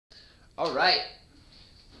All right,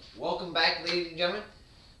 welcome back, ladies and gentlemen.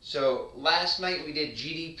 So last night we did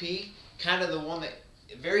GDP, kind of the one that,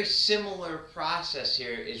 very similar process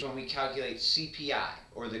here is when we calculate CPI,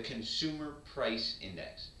 or the Consumer Price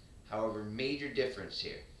Index. However, major difference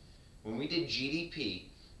here. When we did GDP,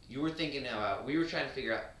 you were thinking about, we were trying to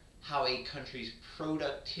figure out how a country's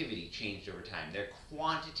productivity changed over time, their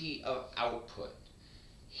quantity of output.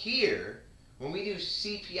 Here, when we do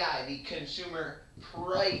CPI, the Consumer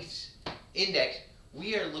Price Index,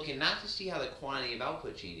 we are looking not to see how the quantity of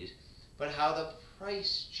output changes, but how the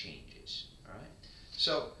price changes. All right.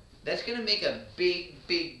 So that's going to make a big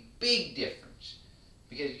difference,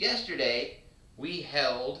 because yesterday we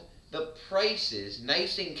held the prices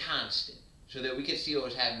nice and constant so that we could see what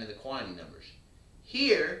was happening to the quantity numbers.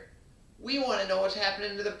 Here, we want to know what's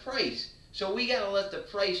happening to the price, so we got to let the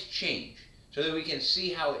price change so that we can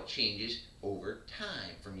see how it changes over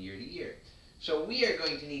time from year to year. So we are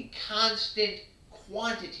going to need constant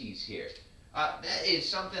quantities here. That is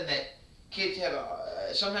something that kids have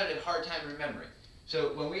sometimes a hard time remembering.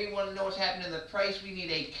 So when we want to know what's happening in the price, we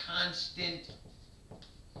need a constant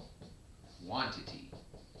quantity.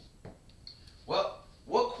 Well,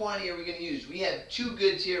 what quantity are we going to use? We have two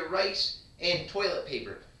goods here, rice and toilet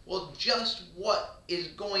paper. Well, just what is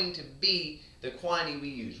going to be the quantity we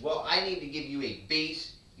use? Well, I need to give you a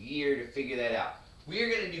base year to figure that out. We are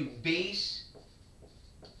going to do base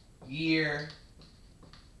year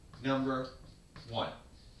number 1.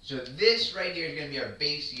 So this right here is going to be our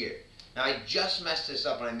base year. Now I just messed this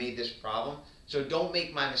up when I made this problem, so don't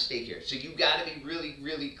make my mistake here. So you got to be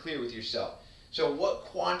really clear with yourself. So what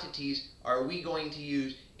quantities are we going to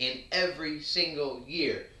use in every single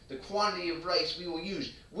year? The quantity of rice we will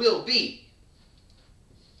use will be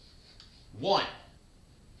 1.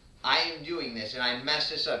 I am doing this, and I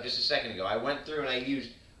messed this up just a second ago. I went through and I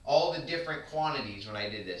used all the different quantities when I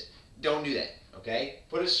did this. Don't do that, okay?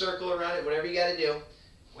 Put a circle around it, whatever you got to do.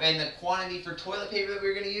 And the quantity for toilet paper that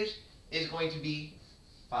we're going to use is going to be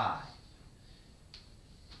 5.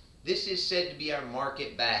 This is said to be our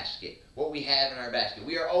market basket, what we have in our basket.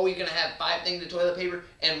 We are always going to have 5 things of toilet paper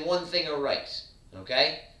and 1 thing of rice,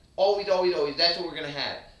 okay? Always, that's what we're going to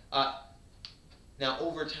have. Now,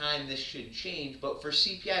 over time, this should change, but for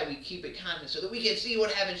CPI, we keep it constant so that we can see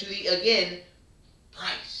what happens to the, again,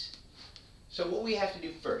 price. So what we have to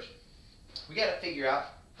do first, we got to figure out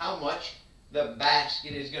how much the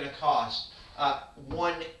basket is going to cost.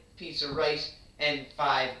 1 piece of rice and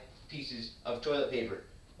 5 pieces of toilet paper.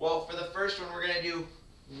 Well, for the first one, we're going to do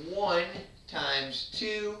 1 times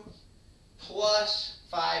 2 plus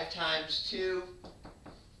 5 times 2.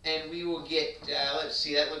 And we will get, let's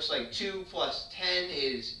see, that looks like 2 plus 10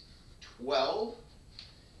 is 12.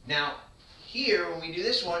 Now, here, when we do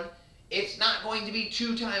this one, it's not going to be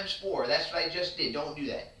 2 times 4. That's what I just did. Don't do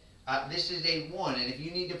that. This is a 1, and if you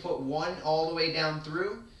need to put 1 all the way down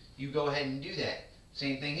through, you go ahead and do that.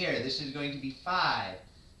 Same thing here. This is going to be 5.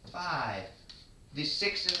 The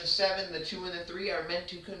 6 and the 7, the 2 and the 3 are meant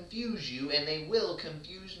to confuse you, and they will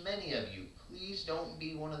confuse many of you. Please don't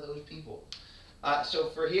be one of those people. So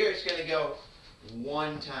for here, it's going to go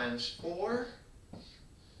 1 times 4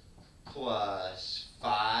 plus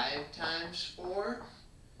 5 times 4,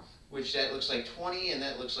 which that looks like 20, and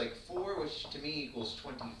that looks like 4, which to me equals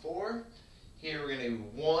 24. Here we're going to do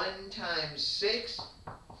 1 times 6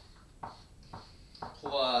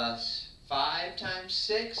 plus 5 times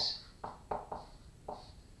 6,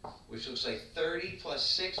 which looks like 30 plus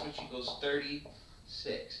 6, which equals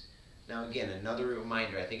 36. Now again, another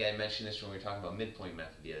reminder, I think I mentioned this when we were talking about midpoint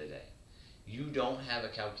method the other day. You don't have a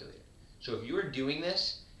calculator. So if you're doing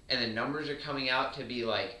this and the numbers are coming out to be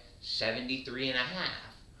like 73.5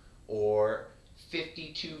 or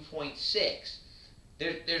 52.6,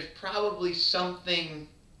 there's probably something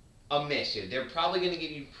amiss here. They're probably going to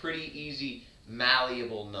give you pretty easy,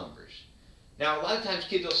 malleable numbers. Now a lot of times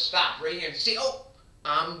kids will stop right here and say, oh,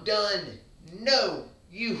 I'm done. No,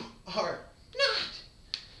 you are not.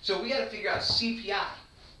 So we got to figure out CPI.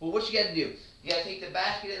 Well, what you got to do? You got to take the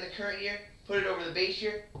basket in the current year, put it over the base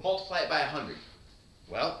year, multiply it by 100.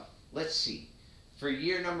 Well, let's see. For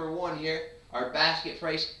year number 1 here, our basket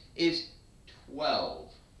price is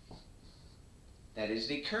 12. That is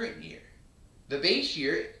the current year. The base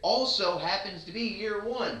year also happens to be year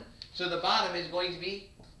 1. So the bottom is going to be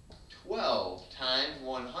 12 times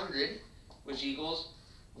 100, which equals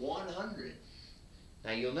 100.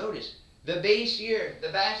 Now you'll notice, the base year, the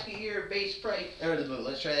basket year base price, or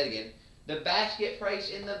let's try that again. The basket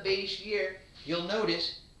price in the base year, you'll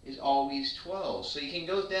notice, is always 12. So you can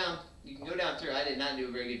go down through. I did not do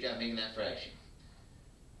a very good job making that fraction.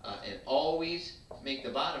 And always make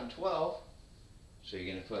the bottom 12 So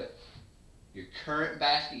you're going to put your current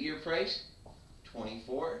basket year price,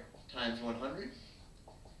 24 times 100.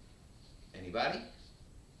 Anybody?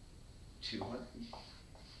 200.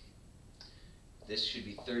 This should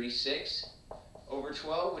be 36 over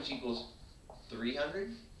 12, which equals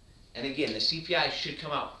 300. And again, the CPI should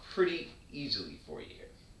come out pretty easily for you here.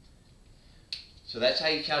 So that's how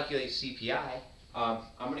you calculate CPI. I'm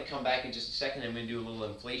going to come back in just a second. I'm going to do a little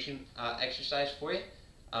inflation exercise for you.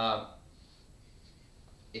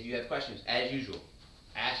 If you have questions, as usual,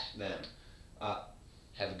 ask them.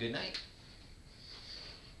 Have a good night.